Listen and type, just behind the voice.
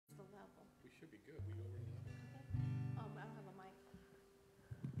good. We over I don't have a mic.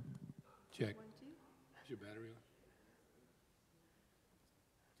 Check. 1, 2. Is your battery on?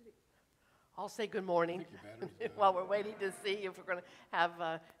 I'll say good morning I think your battery's down. while we're waiting to see if we're going to have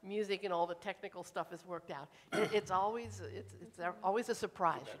music and all the technical stuff is worked out. It's always always a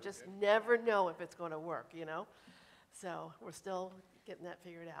surprise. You just never know if it's going to work, you know. So we're still getting that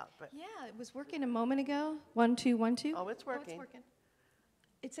figured out. But Yeah, it was working a moment ago. 1, 2, 1, 2. oh, it's working.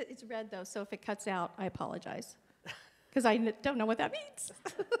 It's working. It's red though, so if it cuts out, I apologize. Because I don't know what that means.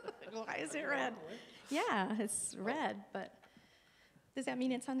 Why is it red? Yeah, it's red, but does that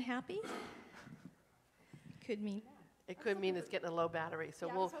mean it's unhappy? Could mean. It could mean it's getting a low battery. So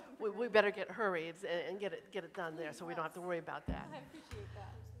Yeah, I was hoping for we better get hurried and get it done there, so we don't have to worry about that. I appreciate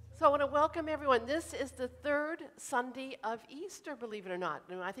that. So I want to welcome everyone. This is the third Sunday of Easter, believe it or not.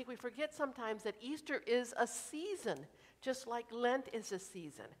 And I think we forget sometimes that Easter is a season, just like Lent is a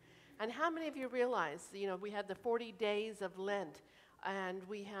season. And how many of you realize, you know, we had the 40 days of Lent, and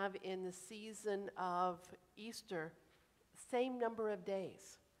we have in the season of Easter, same number of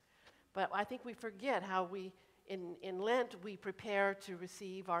days. But I think we forget how we, in Lent, we prepare to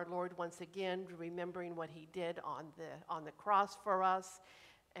receive our Lord once again, remembering what he did on the cross for us.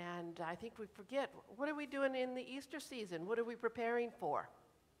 And I think we forget, what are we doing in the Easter season? What are we preparing for?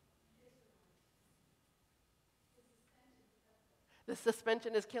 The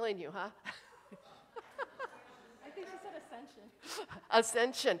suspension is killing you, huh? I think she said ascension.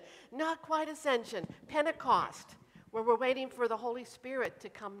 Ascension. Not quite ascension. Pentecost, where we're waiting for the Holy Spirit to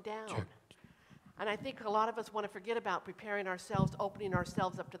come down. Sure. And I think a lot of us want to forget about preparing ourselves, opening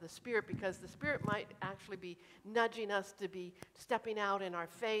ourselves up to the Spirit, because the Spirit might actually be nudging us to be stepping out in our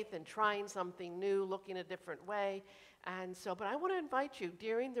faith and trying something new, looking a different way. And so, but I want to invite you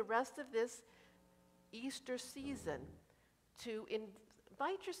during the rest of this Easter season to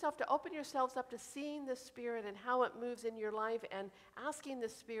invite yourself to open yourselves up to seeing the Spirit and how it moves in your life, and asking the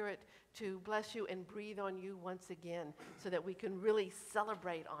Spirit to bless you and breathe on you once again, so that we can really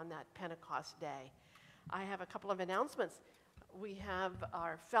celebrate on that Pentecost day. I have a couple of announcements. We have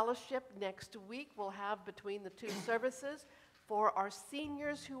our fellowship next week. We'll have between the two services for our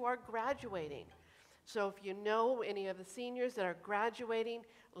seniors who are graduating. So if you know any of the seniors that are graduating,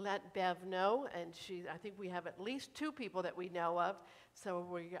 let Bev know. And I think we have at least 2 people that we know of.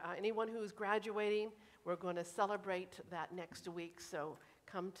 So anyone who's graduating, we're going to celebrate that next week. So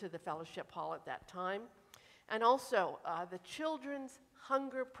come to the fellowship hall at that time. And also the Children's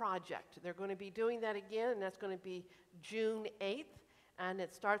Hunger Project. They're going to be doing that again, and that's going to be June 8th. And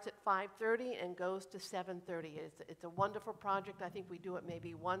it starts at 5:30 and goes to 7:30. It's a wonderful project. I think we do it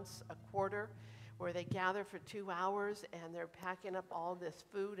maybe once a quarter, where they gather for 2 hours, and they're packing up all this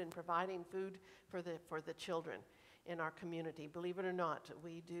food and providing food for the children in our community. Believe it or not,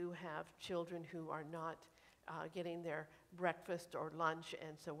 we do have children who are not getting their breakfast or lunch,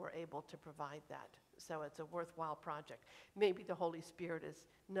 and so we're able to provide that. So it's a worthwhile project. Maybe the Holy Spirit is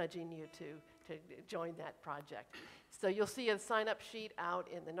nudging you to join that project. So you'll see a sign-up sheet out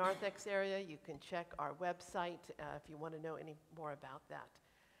in the Narthex area. You can check our website if you want to know any more about that.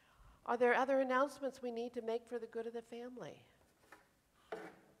 Are there other announcements we need to make for the good of the family?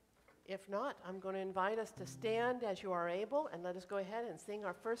 If not, I'm going to invite us to stand as you are able, and let us go ahead and sing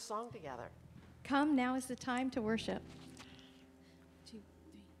our first song together. Come, now is the time to worship. 2,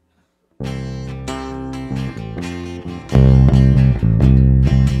 3.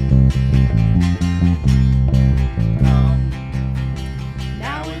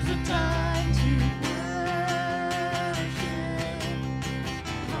 Now is the time to worship.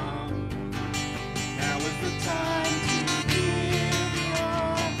 Come, now is the time to give your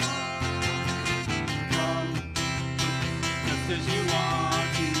heart. Come, just as you are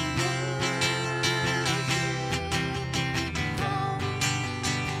to worship. Come,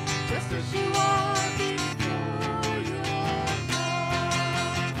 just as you are before your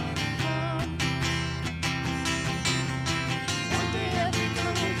God. Come. One day every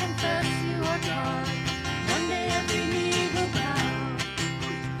tongue will confess you are God. One day every knee will bow.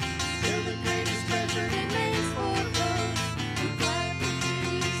 Still the greatest treasure remains for those who gladly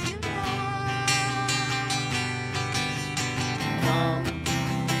choose you now. Come,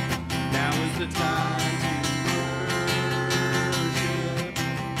 now is the time to worship.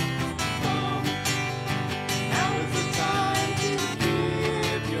 Come, now is the time to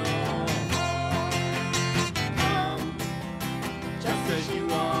give your heart. Come, just as you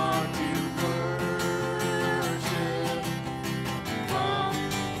are to worship. Come,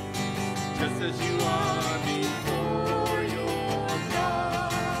 just as you are before your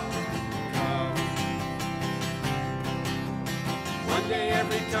God. Come. One day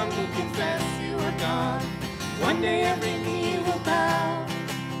every tongue will confess you are God. One day every knee will bow.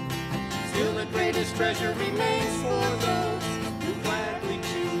 Still the greatest treasure remains for those who gladly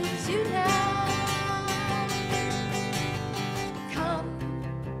choose you now. Come,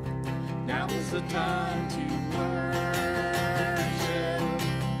 now is the time to worship.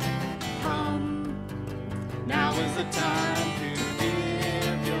 Come, now is the time to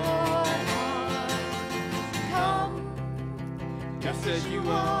give your heart. Come, just as you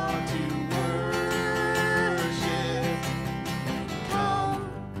are to worship.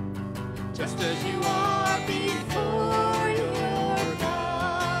 Come, just as you are before your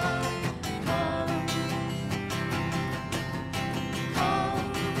God. Come,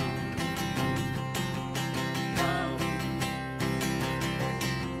 come, come,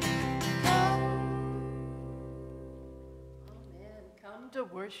 come. Amen. Come to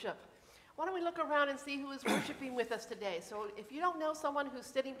worship. Why don't we look around and see who is worshiping with us today? So if you don't know someone who's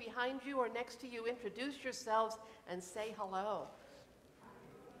sitting behind you or next to you, introduce yourselves and say hello.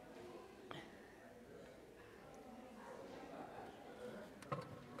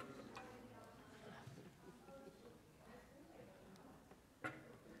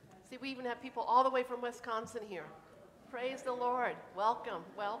 See, we even have people all the way from Wisconsin here. Praise the Lord. Welcome,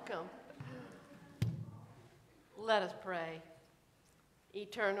 welcome. Let us pray.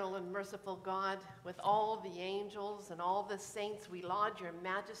 Eternal and merciful God, with all the angels and all the saints, we laud your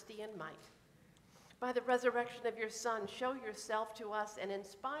majesty and might. By the resurrection of your Son, show yourself to us and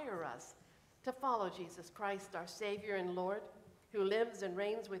inspire us to follow Jesus Christ, our Savior and Lord, who lives and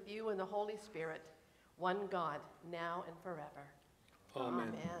reigns with you in the Holy Spirit, one God, now and forever. Amen.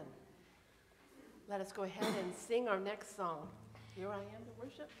 Amen. Let us go ahead and sing our next song. Here I am to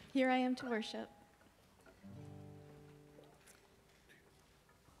worship. Here I am to worship.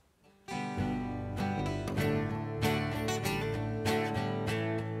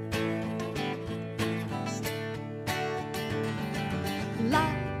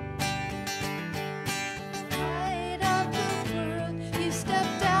 Light of the world, you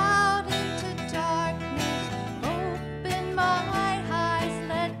stepped out into darkness. Open my eyes,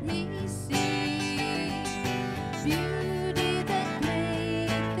 let me see beauty that made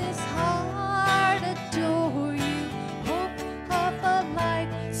this heart adore you. Hope of a life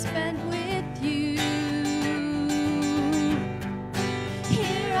spent with you.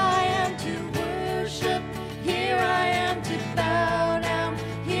 Here I am to worship. Here I am to bow down.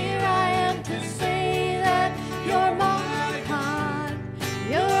 Here I am to say that you're my God.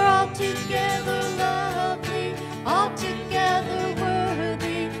 You're altogether lovely, altogether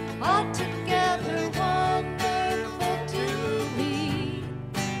worthy, altogether wonderful to me.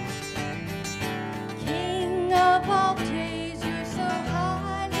 King of all days, you're so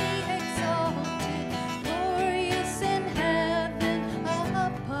highly exalted, glorious in heaven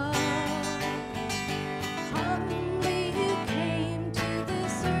above. Humbly you came to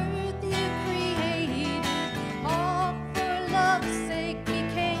this earth you created, all for love's sake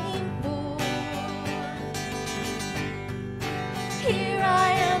became born. Here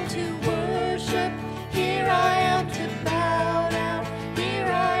I am to worship, here I am to bow down, here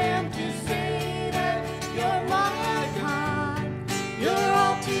I am to say that you're my God. You're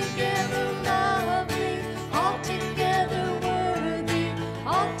altogether lovely, altogether worthy,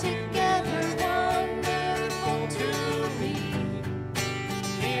 altogether wonderful to me.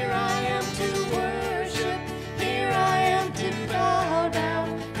 Here I am to worship, here I am to bow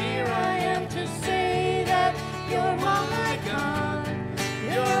down, here I am to say that you're my God.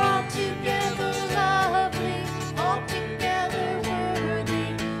 You're altogether lovely, altogether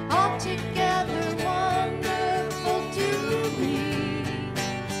worthy, altogether wonderful to me.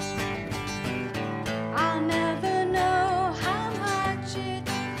 I'll never know how much it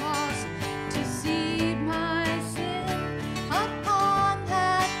cost to see my sin upon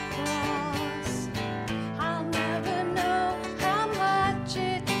that cross. I'll never know how much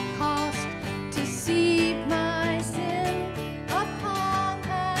it cost to see my sin upon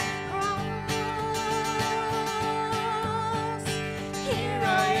that cross. Here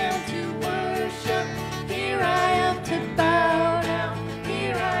I am to worship, here I am to bow down,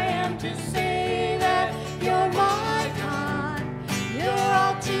 here I am to say that you're my God. You're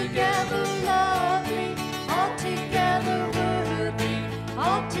altogether lovely, altogether worthy,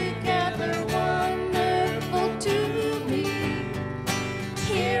 altogether wonderful to me.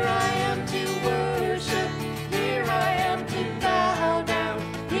 Here I am to worship, here I am to bow down,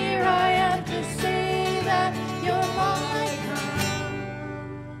 here I am to say that you're my God.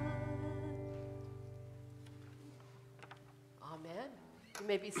 Amen. You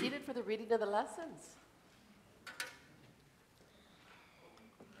may be seated for the reading of the lessons.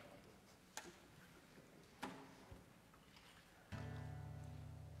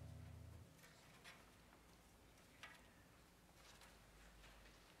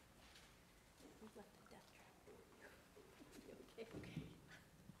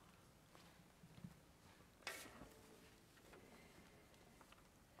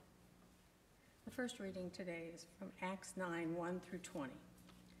 The first reading today is from Acts 9, 1 through 20.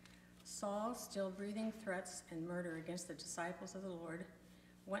 Saul, still breathing threats and murder against the disciples of the Lord,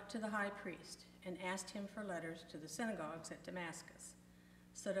 went to the high priest and asked him for letters to the synagogues at Damascus,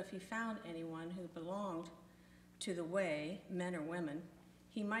 so that if he found anyone who belonged to the way, men or women,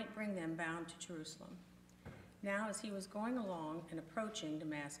 he might bring them bound to Jerusalem. Now as he was going along and approaching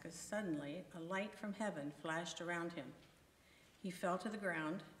Damascus, suddenly a light from heaven flashed around him. He fell to the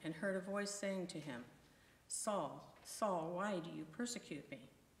ground and heard a voice saying to him, "Saul, Saul, why do you persecute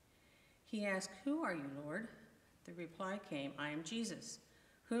me?" He asked, "Who are you, Lord?" The reply came, "I am Jesus,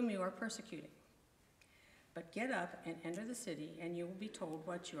 whom you are persecuting. But get up and enter the city, and you will be told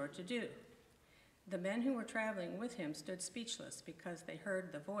what you are to do." The men who were traveling with him stood speechless because they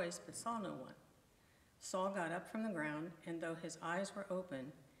heard the voice but saw no one. Saul got up from the ground, and though his eyes were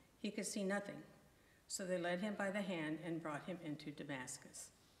open, he could see nothing. So they led him by the hand and brought him into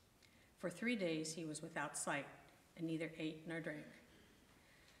Damascus. For 3 days he was without sight, and neither ate nor drank.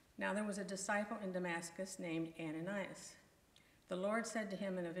 Now there was a disciple in Damascus named Ananias. The Lord said to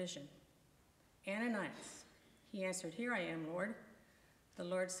him in a vision, "Ananias." He answered, "Here I am, Lord." The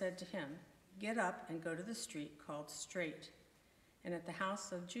Lord said to him, "Get up and go to the street called Straight, and at the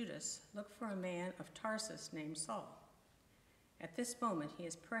house of Judas look for a man of Tarsus named Saul. At this moment he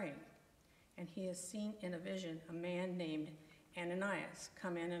is praying, and he has seen in a vision a man named Ananias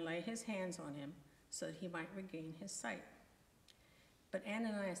come in and lay his hands on him so that he might regain his sight." But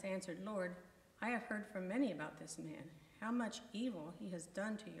Ananias answered, "Lord, I have heard from many about this man, how much evil he has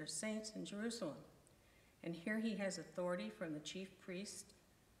done to your saints in Jerusalem. And here he has authority from the chief priest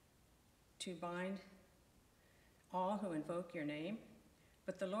to bind all who invoke your name."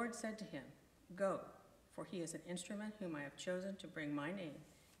 But the Lord said to him, "Go, for he is an instrument whom I have chosen to bring my name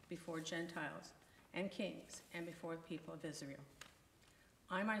before Gentiles and kings and before the people of Israel.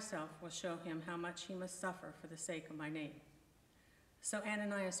 I myself will show him how much he must suffer for the sake of my name." So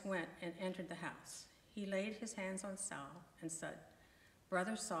Ananias went and entered the house. He laid his hands on Saul and said,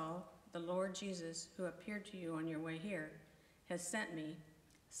 "Brother Saul, the Lord Jesus, who appeared to you on your way here, has sent me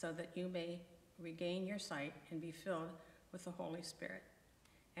so that you may regain your sight and be filled with the Holy Spirit."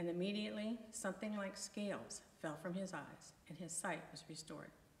 And immediately something like scales fell from his eyes, and his sight was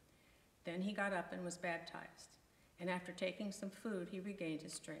restored. Then he got up and was baptized, and after taking some food, he regained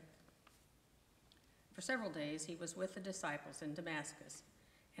his strength. For several days he was with the disciples in Damascus,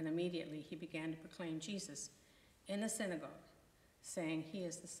 and immediately he began to proclaim Jesus in the synagogue, saying, "He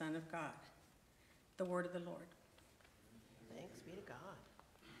is the Son of God." The word of the Lord. Thanks be to God.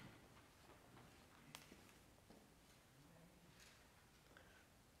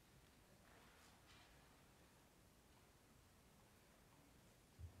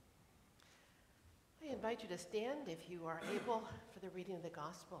 I invite you to stand if you are able for the reading of the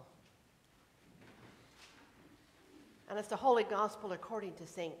gospel. And it's the Holy Gospel according to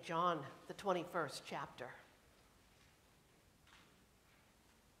St. John, the 21st chapter.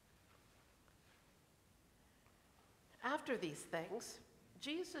 After these things,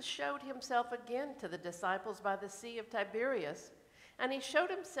 Jesus showed himself again to the disciples by the Sea of Tiberias, and he showed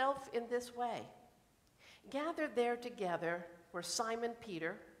himself in this way. Gathered there together were Simon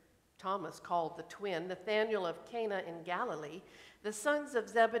Peter, Thomas called the twin, Nathanael of Cana in Galilee, the sons of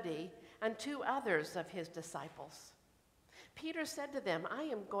Zebedee, and 2 others of his disciples. Peter said to them, "I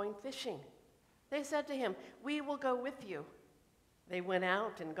am going fishing." They said to him, "We will go with you." They went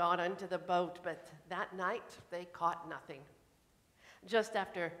out and got into the boat, but that night they caught nothing. Just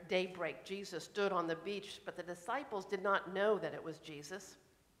after daybreak, Jesus stood on the beach, but the disciples did not know that it was Jesus.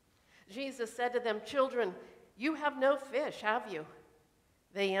 Jesus said to them, "Children, you have no fish, have you?"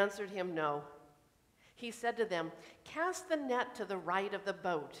 They answered him, "No." He said to them, "Cast the net to the right of the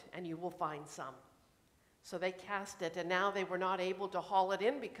boat, and you will find some." So they cast it, and now they were not able to haul it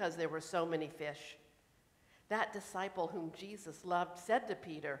in because there were so many fish. That disciple whom Jesus loved said to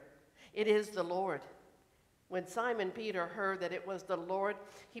Peter, "It is the Lord." When Simon Peter heard that it was the Lord,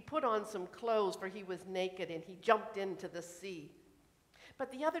 he put on some clothes, for he was naked, and he jumped into the sea. But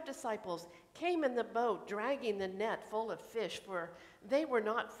the other disciples came in the boat, dragging the net full of fish, for they were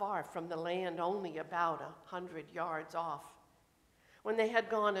not far from the land, only about 100 yards off. When they had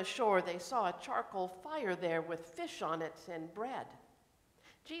gone ashore, they saw a charcoal fire there with fish on it and bread.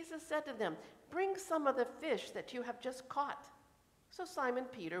 Jesus said to them, "Bring some of the fish that you have just caught." So Simon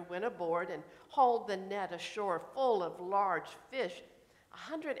Peter went aboard and hauled the net ashore full of large fish,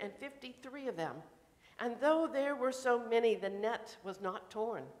 153 of them. And though there were so many, the net was not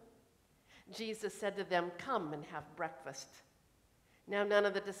torn. Jesus said to them, "Come and have breakfast." Now none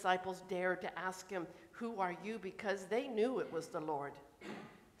of the disciples dared to ask him, "Who are you?" because they knew it was the Lord.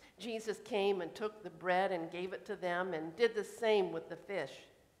 Jesus came and took the bread and gave it to them and did the same with the fish.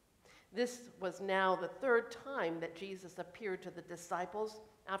 This was now the third time that Jesus appeared to the disciples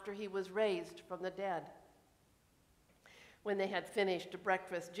after he was raised from the dead. When they had finished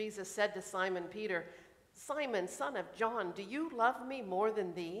breakfast, Jesus said to Simon Peter, "Simon, son of John, do you love me more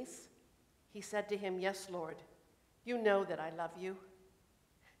than these?" He said to him, "Yes, Lord, you know that I love you."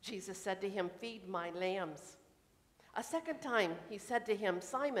 Jesus said to him, "Feed my lambs." A second time he said to him,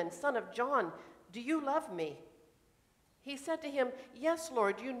 "Simon, son of John, do you love me?" He said to him, "Yes,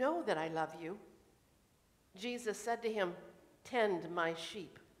 Lord, you know that I love you." Jesus said to him, "Tend my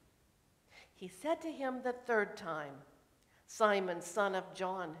sheep." He said to him the third time, "Simon, son of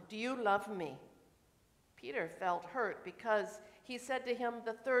John, do you love me?" Peter felt hurt because he said to him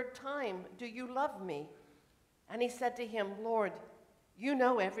the third time, "Do you love me?" And he said to him, "Lord, you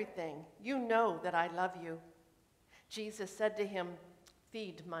know everything. You know that I love you." Jesus said to him,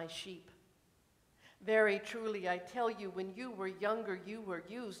 "Feed my sheep. Very truly, I tell you, when you were younger, you were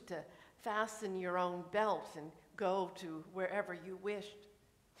used to fasten your own belt and go to wherever you wished.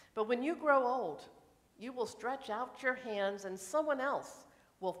 But when you grow old, you will stretch out your hands, and someone else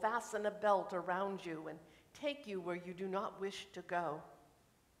will fasten a belt around you and take you where you do not wish to go."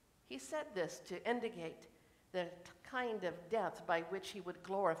 He said this to indicate the kind of death by which he would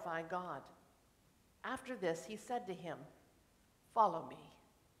glorify God. After this, he said to him, "Follow me."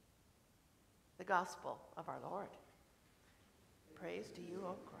 The gospel of our Lord. Praise to you,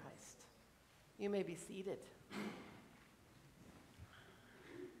 O Christ. You may be seated.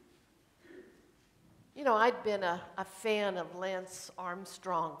 You know, I'd been a fan of Lance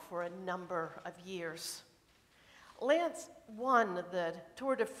Armstrong for a number of years. Lance won the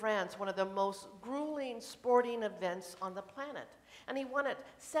Tour de France, one of the most grueling sporting events on the planet. And he won it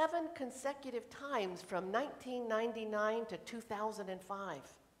 7 consecutive times from 1999 to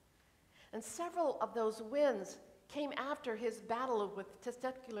 2005. And several of those wins came after his battle with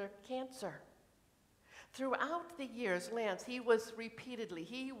testicular cancer. Throughout the years, Lance, he was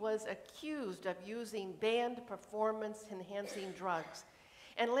accused of using banned performance-enhancing drugs.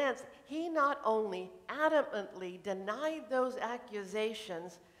 And Lance, he not only adamantly denied those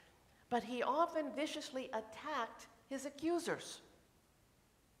accusations, but he often viciously attacked his accusers.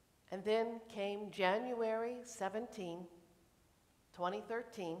 And then came January 17,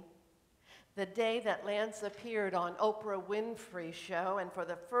 2013, the day that Lance appeared on Oprah Winfrey's show and for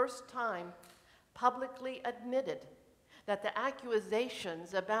the first time publicly admitted that the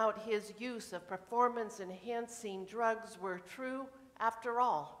accusations about his use of performance-enhancing drugs were true after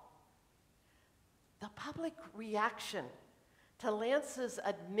all. The public reaction to Lance's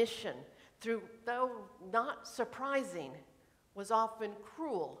admission, though not surprising, was often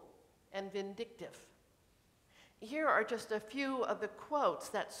cruel and vindictive. Here are just a few of the quotes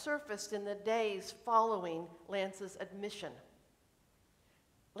that surfaced in the days following Lance's admission.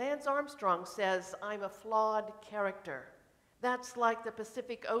 Lance Armstrong says, "I'm a flawed character. That's like the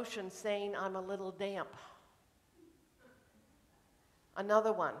Pacific Ocean saying I'm a little damp."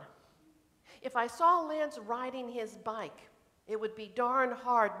 Another one, "If I saw Lance riding his bike, it would be darn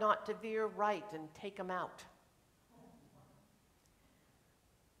hard not to veer right and take him out."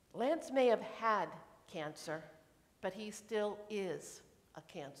 Lance may have had cancer, but he still is a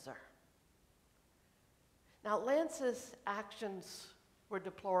cancer. Now, Lance's actions were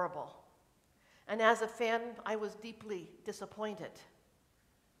deplorable, and as a fan, I was deeply disappointed.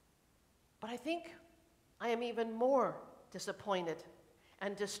 But I think I am even more disappointed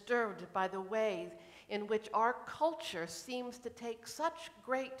and disturbed by the way in which our culture seems to take such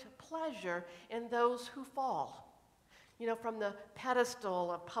great pleasure in those who fall. You know, from the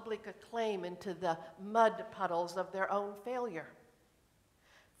pedestal of public acclaim into the mud puddles of their own failure.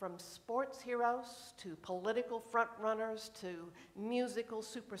 From sports heroes to political frontrunners to musical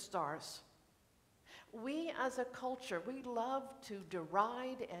superstars. We as a culture, we love to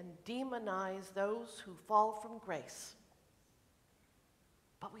deride and demonize those who fall from grace.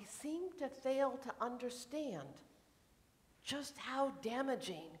 But we seem to fail to understand just how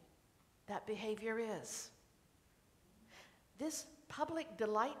damaging that behavior is. This public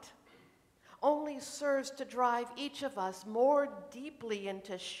delight only serves to drive each of us more deeply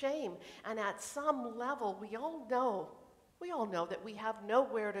into shame, and at some level, we all know that we have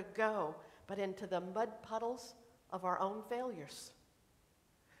nowhere to go but into the mud puddles of our own failures.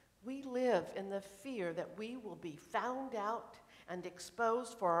 We live in the fear that we will be found out and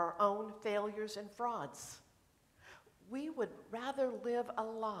exposed for our own failures and frauds. We would rather live a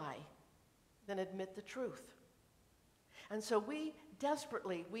lie than admit the truth. And so we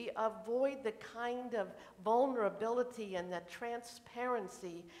avoid the kind of vulnerability and the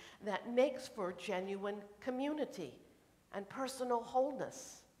transparency that makes for genuine community and personal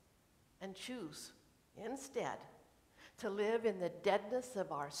wholeness, and choose instead to live in the deadness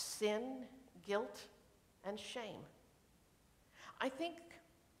of our sin, guilt, and shame. I think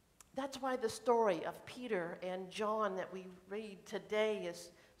that's why the story of Peter and John that we read today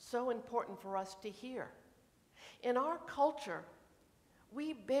is so important for us to hear. In our culture,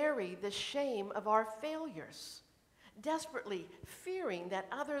 we bury the shame of our failures, desperately fearing that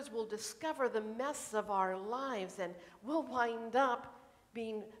others will discover the mess of our lives and we'll wind up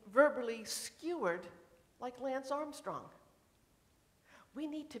being verbally skewered like Lance Armstrong. We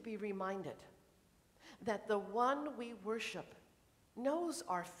need to be reminded that the one we worship knows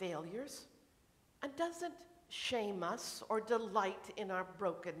our failures and doesn't shame us or delight in our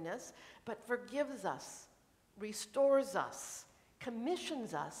brokenness, but forgives us, restores us,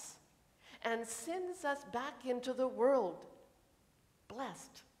 commissions us, and sends us back into the world,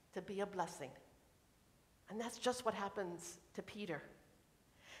 blessed to be a blessing. And that's just what happens to Peter.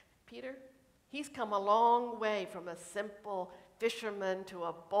 Peter, he's come a long way from a simple fisherman to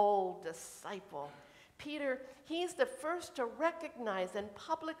a bold disciple. Peter, he's the first to recognize and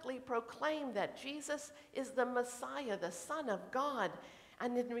publicly proclaim that Jesus is the Messiah, the Son of God.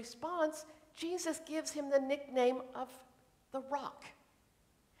 And in response, Jesus gives him the nickname of the Rock.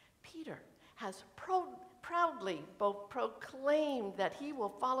 Peter has proudly both proclaimed that he will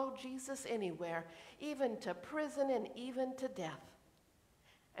follow Jesus anywhere, even to prison and even to death.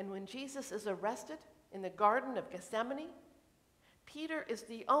 And when Jesus is arrested in the Garden of Gethsemane, Peter is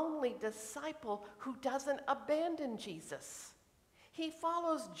the only disciple who doesn't abandon Jesus. He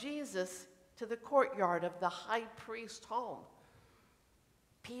follows Jesus to the courtyard of the high priest's home.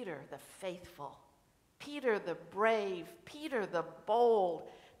 Peter the faithful, Peter the brave, Peter the bold,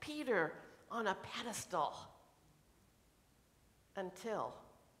 Peter on a pedestal, until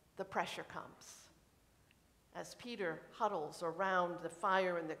the pressure comes. As Peter huddles around the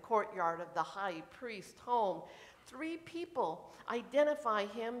fire in the courtyard of the high priest's home, 3 people identify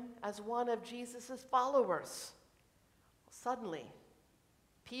him as one of Jesus' followers. Suddenly,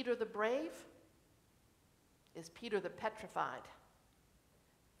 Peter the brave is Peter the petrified.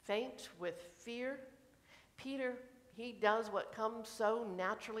 Faint with fear, Peter, he does what comes so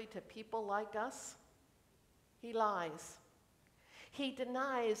naturally to people like us. He lies. He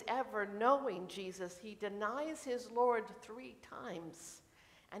denies ever knowing Jesus. He denies his Lord 3 times.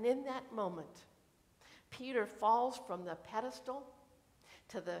 And in that moment, Peter falls from the pedestal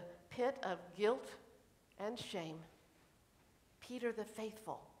to the pit of guilt and shame. Peter the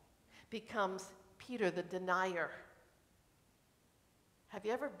faithful becomes Peter the denier. Have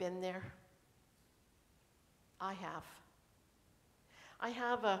you ever been there? I have. I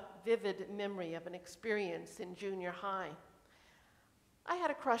have a vivid memory of an experience in junior high. I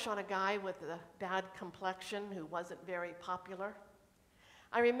had a crush on a guy with a bad complexion who wasn't very popular.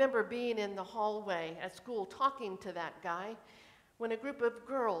 I remember being in the hallway at school talking to that guy when a group of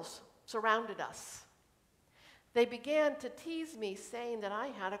girls surrounded us. They began to tease me, saying that I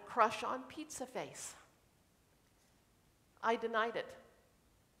had a crush on Pizza Face. I denied it,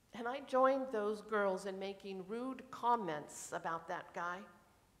 and I joined those girls in making rude comments about that guy.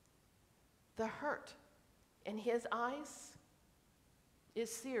 The hurt in his eyes is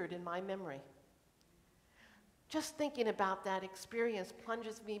seared in my memory. Just thinking about that experience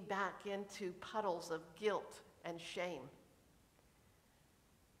plunges me back into puddles of guilt and shame.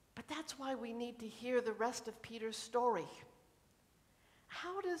 But that's why we need to hear the rest of Peter's story.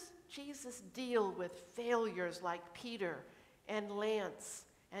 How does Jesus deal with failures like Peter and Lance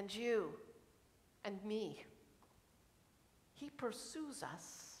and you and me? He pursues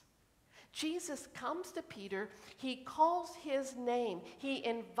us. Jesus comes to Peter, he calls his name, he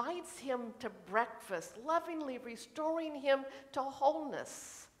invites him to breakfast, lovingly restoring him to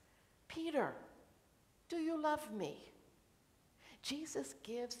wholeness. Peter, do you love me? Jesus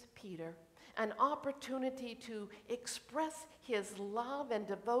gives Peter an opportunity to express his love and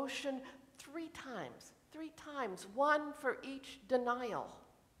devotion 3 times, one for each denial.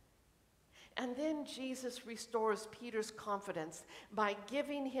 And then Jesus restores Peter's confidence by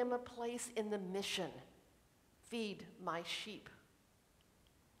giving him a place in the mission, feed my sheep.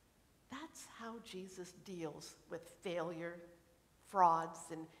 That's how Jesus deals with failure, frauds,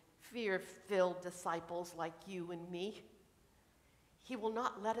 and fear-filled disciples like you and me. He will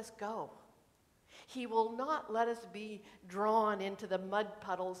not let us go. He will not let us be drawn into the mud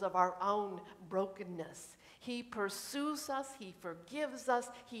puddles of our own brokenness. He pursues us, he forgives us,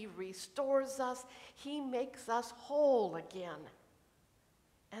 he restores us, he makes us whole again.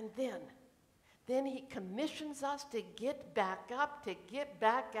 And then he commissions us to get back up, to get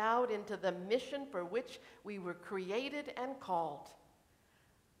back out into the mission for which we were created and called.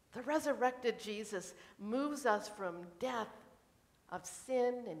 The resurrected Jesus moves us from death of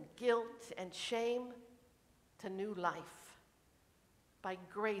sin and guilt and shame to new life. By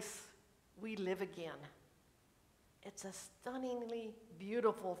grace, we live again. It's a stunningly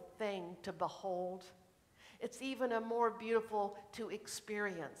beautiful thing to behold. It's even a more beautiful to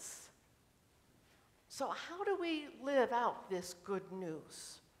experience. So how do we live out this good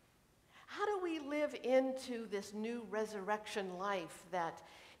news? How do we live into this new resurrection life that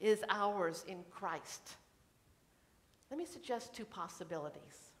is ours in Christ? Let me suggest two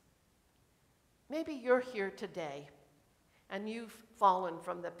possibilities. Maybe you're here today and you've fallen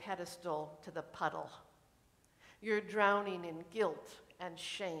from the pedestal to the puddle. You're drowning in guilt and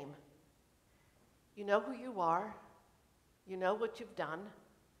shame. You know who you are. You know what you've done.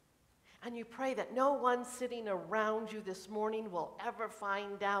 And you pray that no one sitting around you this morning will ever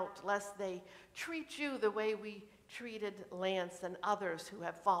find out, lest they treat you the way we treated Lance and others who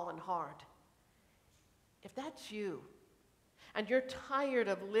have fallen hard. If that's you, and you're tired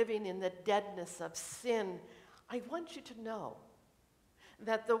of living in the deadness of sin, I want you to know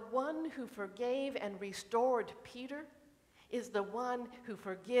that the one who forgave and restored Peter is the one who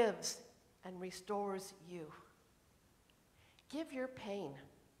forgives and restores you. Give your pain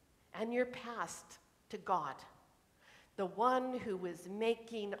and your past to God, the one who is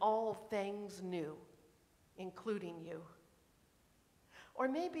making all things new, including you. Or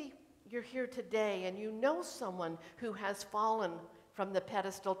maybe you're here today and you know someone who has fallen from the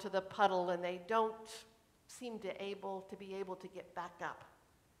pedestal to the puddle and they don't seem to be able to get back up.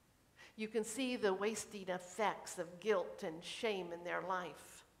 You can see the wasting effects of guilt and shame in their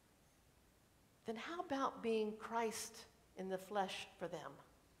life. Then how about being Christ in the flesh for them?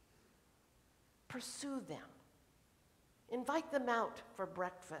 Pursue them. Invite them out for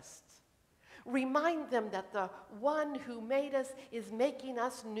breakfast. Remind them that the one who made us is making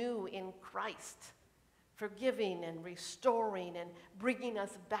us new in Christ, forgiving and restoring and bringing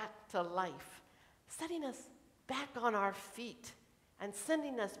us back to life, setting us back on our feet and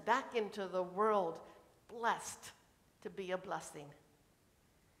sending us back into the world blessed to be a blessing.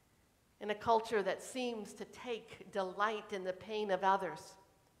 In a culture that seems to take delight in the pain of others,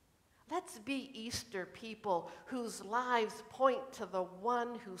 let's be Easter people whose lives point to the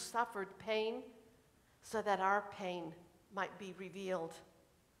one who suffered pain so that our pain might be revealed.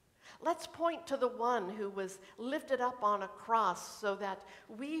 Let's point to the one who was lifted up on a cross so that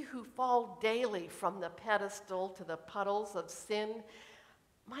we who fall daily from the pedestal to the puddles of sin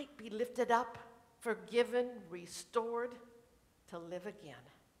might be lifted up, forgiven, restored, to live again.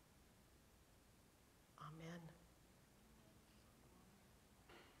 Amen.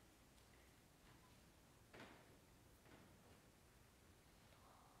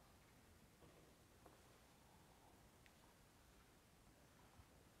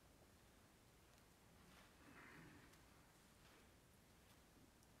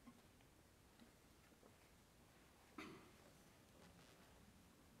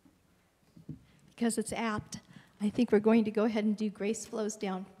 Because it's apt, I think we're going to go ahead and do Grace Flows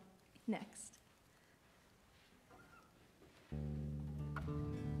Down next.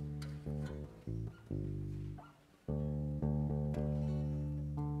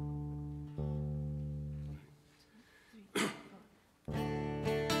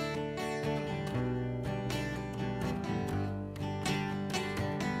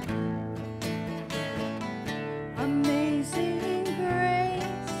 Amazing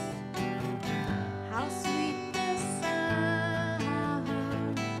grace, how sweet the sound.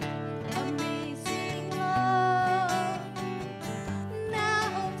 Amazing love,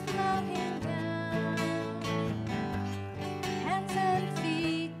 now flowing down. Hands and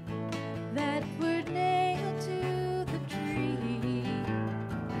feet that were nailed to the tree.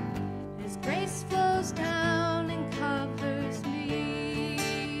 His grace flows down and covers me.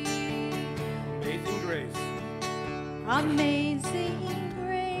 Amazing grace. Amazing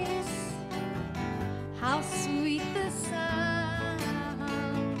grace, how sweet the sound.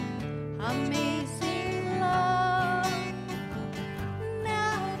 Amazing love,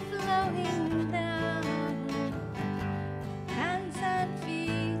 now flowing down. Hands and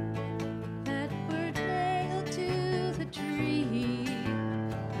feet that were nailed to the tree.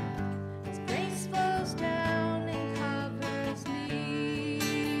 His grace flows down and covers me.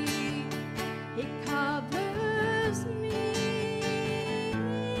 It covers me.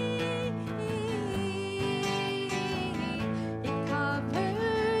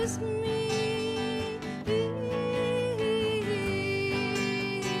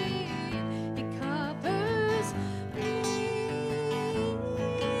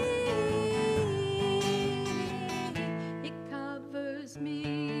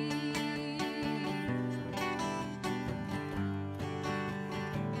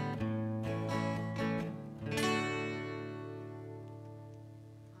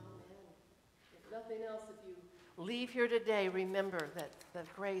 nothing else, if you leave here today, remember that the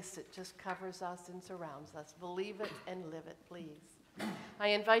grace, it just covers us and surrounds us. Believe it and live it, please. I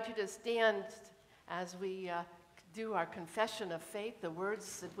invite you to stand as we do our confession of faith, the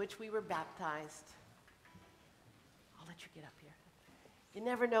words in which we were baptized. I'll let you get up here. You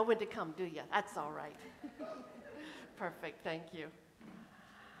never know when to come, do you? That's all right. Perfect, thank you.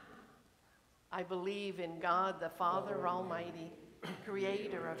 I believe in God, the Father Almighty,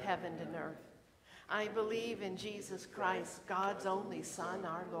 creator of heaven and earth. I believe in Jesus Christ, God's only Son,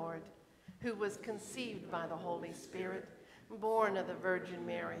 our Lord, who was conceived by the Holy Spirit, born of the Virgin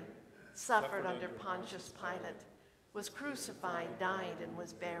Mary, suffered under Pontius Pilate, was crucified, died, and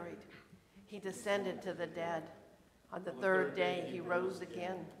was buried. He descended to the dead. On the third day, he rose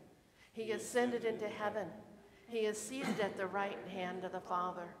again. He ascended into heaven. He is seated at the right hand of the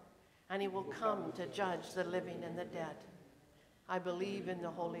Father, and he will come to judge the living and the dead. I believe in the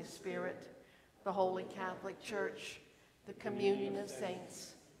Holy Spirit, the Holy Catholic Church, the communion of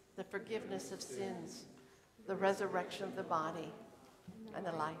saints, the forgiveness of sins, the resurrection of the body, and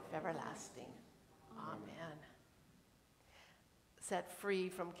the life everlasting. Amen. Set free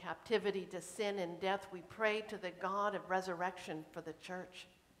from captivity to sin and death, we pray to the God of resurrection for the church,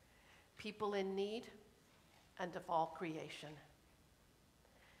 people in need, and of all creation.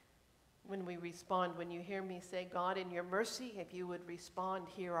 When we respond, when you hear me say, God, in your mercy, if you would respond,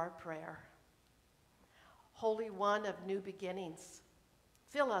 hear our prayer. Holy One of new beginnings,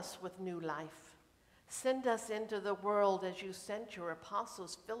 fill us with new life. Send us into the world as you sent your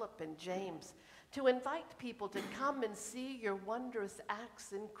apostles Philip and James to invite people to come and see your wondrous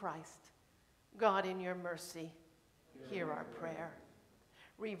acts in Christ. God, in your mercy, hear our prayer.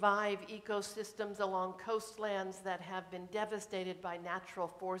 Revive ecosystems along coastlands that have been devastated by natural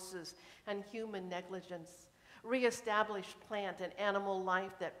forces and human negligence. Reestablish plant and animal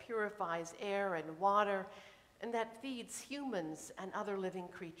life that purifies air and water and that feeds humans and other living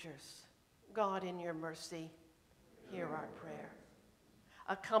creatures. God, in your mercy, hear our prayer.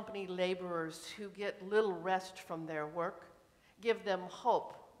 Accompany laborers who get little rest from their work. Give them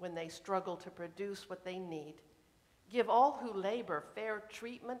hope when they struggle to produce what they need. Give all who labor fair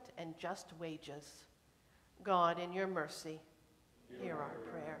treatment and just wages. God, in your mercy, hear our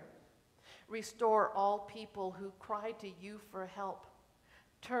prayer. Restore all people who cry to you for help.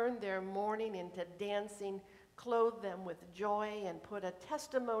 Turn their mourning into dancing, clothe them with joy, and put a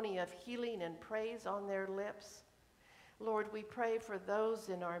testimony of healing and praise on their lips. Lord, we pray for those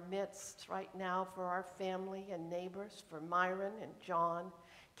in our midst right now, for our family and neighbors, for Myron and John,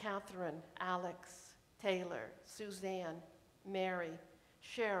 Catherine, Alex, Taylor, Suzanne, Mary,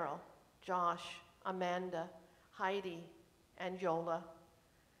 Cheryl, Josh, Amanda, Heidi, and Yola.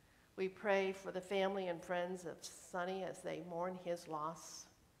 We pray for the family and friends of Sonny as they mourn his loss.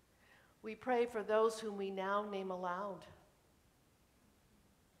 We pray for those whom we now name aloud.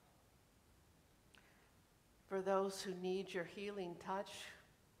 For those who need your healing touch,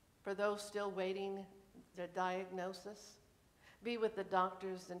 for those still waiting their diagnosis. Be with the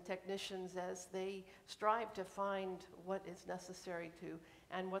doctors and technicians as they strive to find what is necessary to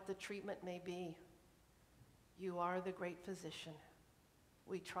and what the treatment may be. You are the great physician.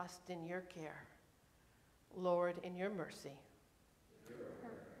 We trust in your care. Lord, in your mercy.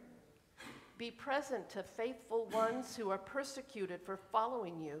 Be present to faithful ones who are persecuted for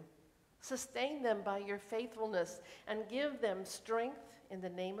following you. Sustain them by your faithfulness and give them strength in the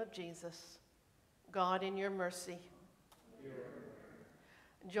name of Jesus. God, in your mercy.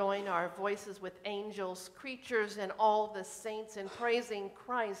 Join our voices with angels, creatures, and all the saints in praising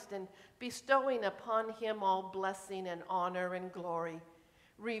Christ and bestowing upon him all blessing and honor and glory.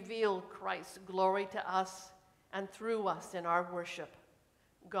 Reveal Christ's glory to us and through us in our worship.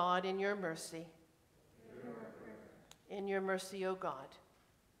 God, in your mercy. In your mercy, O God,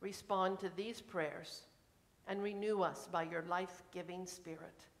 respond to these prayers and renew us by your life-giving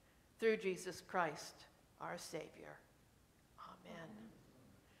Spirit. Through Jesus Christ, our Savior. Amen.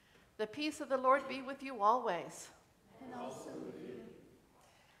 The peace of the Lord be with you always. And also with you.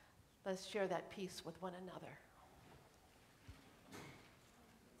 Let's share that peace with one another.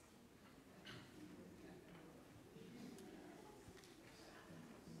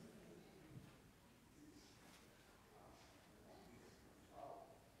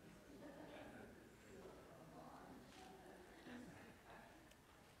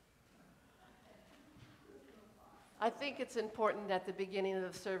 I think it's important at the beginning of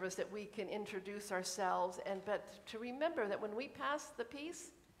the service that we can introduce ourselves, but to remember that when we pass the peace,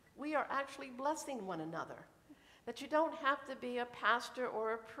 we are actually blessing one another. That you don't have to be a pastor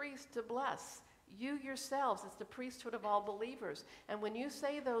or a priest to bless. You yourselves, it's the priesthood of all believers. And when you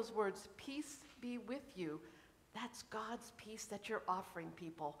say those words, peace be with you. That's God's peace that you're offering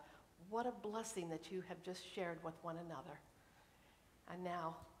people. What a blessing that you have just shared with one another. And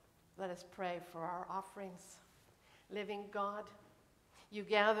now, let us pray for our offerings. Living God, you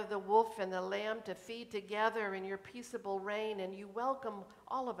gather the wolf and the lamb to feed together in your peaceable reign, and you welcome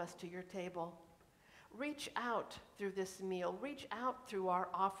all of us to your table. Reach out through this meal, reach out through our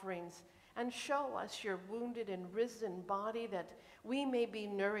offerings, and show us your wounded and risen body, that we may be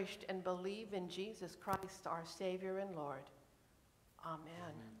nourished and believe in Jesus Christ, our Savior and Lord.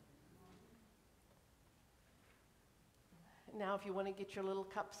 Amen. Now, if you want to get your little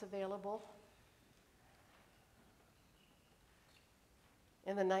cups available.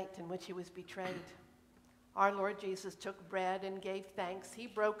 In the night in which he was betrayed, our Lord Jesus took bread and gave thanks. He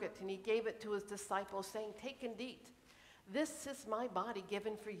broke it and he gave it to his disciples, saying, "Take and eat. This is my body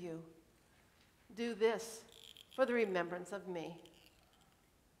given for you. Do this for the remembrance of me."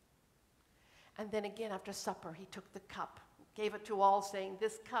 And then again after supper, he took the cup, gave it to all, saying,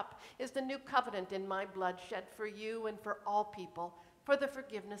 "This cup is the new covenant in my blood, shed for you and for all people for the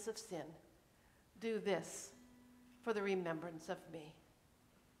forgiveness of sin. Do this for the remembrance of me."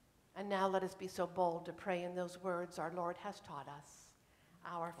 And now let us be so bold to pray in those words our Lord has taught us.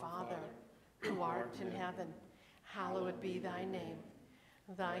 Our Father, who art in heaven, hallowed be thy name.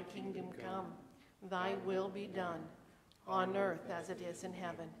 Thy kingdom come, thy will be done, on earth as it is in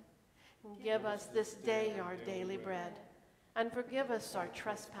heaven. Give us this day our daily bread, and forgive us our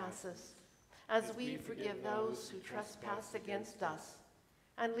trespasses, as we forgive those who trespass against us.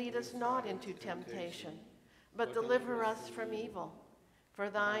 And lead us not into temptation, but deliver us from evil. For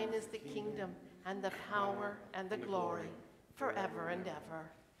thine is the kingdom, and the power, and the glory, forever and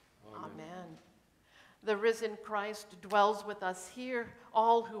ever. Amen. The risen Christ dwells with us here.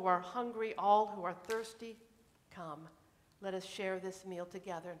 All who are hungry, all who are thirsty, come. Let us share this meal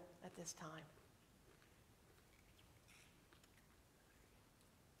together at this time.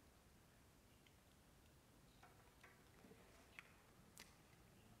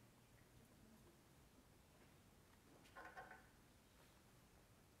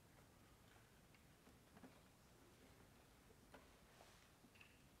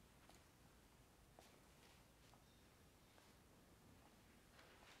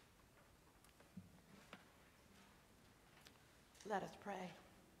 Let us pray.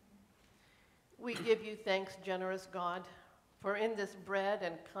 We give you thanks, generous God, for in this bread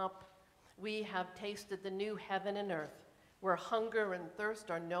and cup we have tasted the new heaven and earth, where hunger and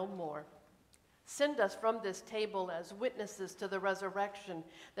thirst are no more. Send us from this table as witnesses to the resurrection,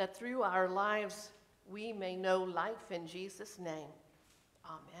 that through our lives we may know life in Jesus' name.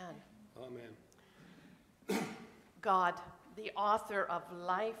 Amen. Amen. God, the author of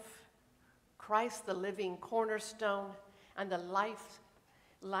life, Christ, the living cornerstone, and the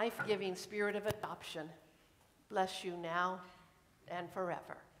life-giving spirit of adoption, bless you now and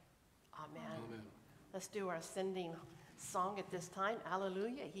forever. Amen. Amen. Let's do our sending song at this time.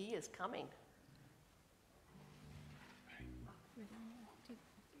 Alleluia, he is coming.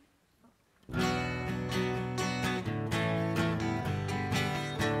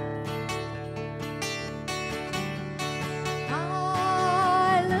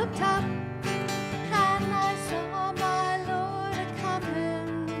 I looked up and I saw my Lord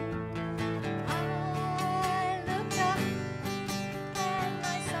a-coming. I looked up and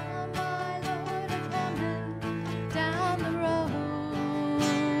I saw my Lord a-coming down the road.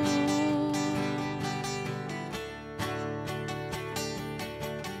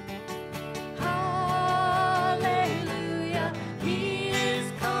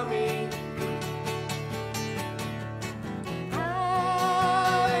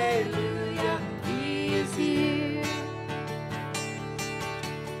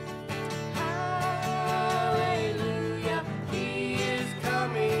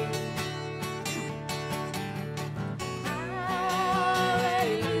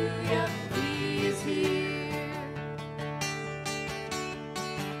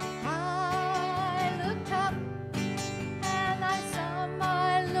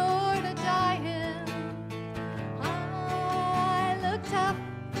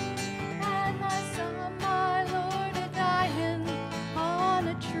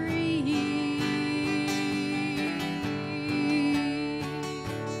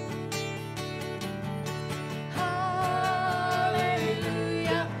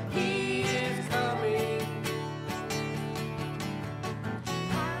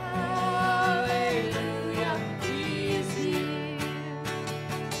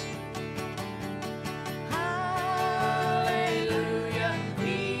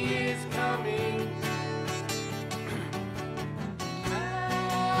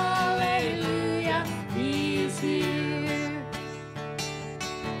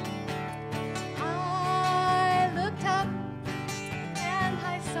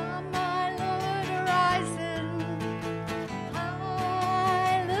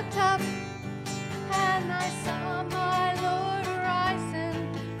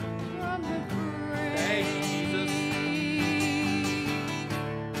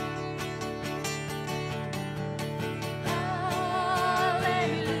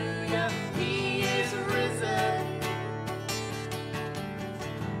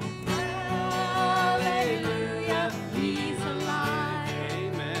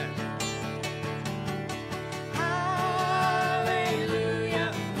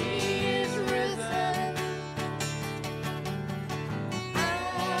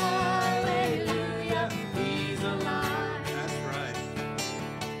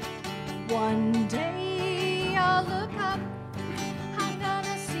 One day I'll look up, I'm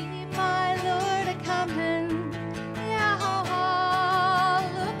gonna see my Lord a-comin'. Yeah, I'll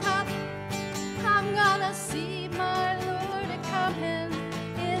look up, I'm gonna see my Lord a-comin'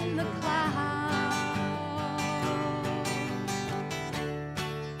 in the clouds.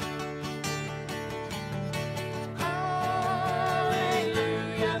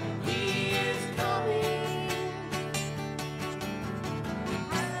 Hallelujah, He is coming.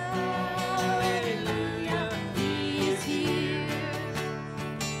 Hallelujah, He is here.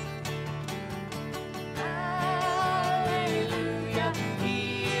 Hallelujah,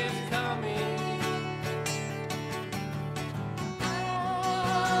 He is coming.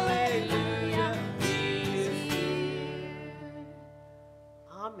 Hallelujah, He is here.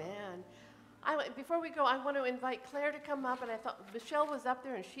 Amen. Before we go, I want to invite Claire to come up, and I thought Michelle was up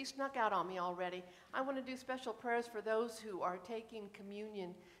there and she snuck out on me already. I want to do special prayers for those who are taking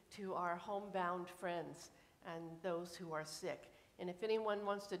communion to our homebound friends and those who are sick. And if anyone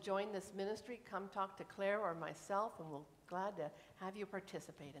wants to join this ministry, come talk to Claire or myself, and we'll be glad to have you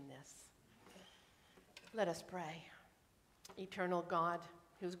participate in this. Let us pray. Eternal God,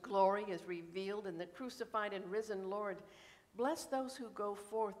 whose glory is revealed in the crucified and risen Lord, bless those who go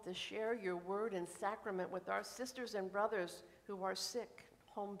forth to share your word and sacrament with our sisters and brothers who are sick,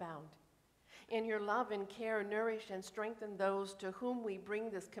 homebound. In your love and care, nourish and strengthen those to whom we bring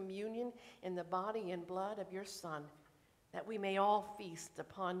this communion in the body and blood of your Son, that we may all feast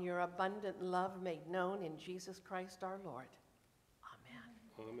upon your abundant love made known in Jesus Christ our Lord. Amen.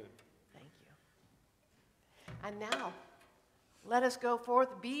 Amen. Thank you. And now, let us go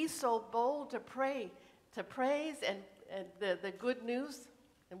forth, be so bold to pray, to praise and the good news.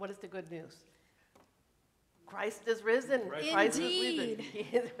 And what is the good news? Christ is risen. Christ is risen. Indeed. He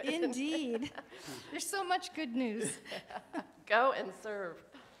is risen. Indeed. There's so much good news. Go and serve.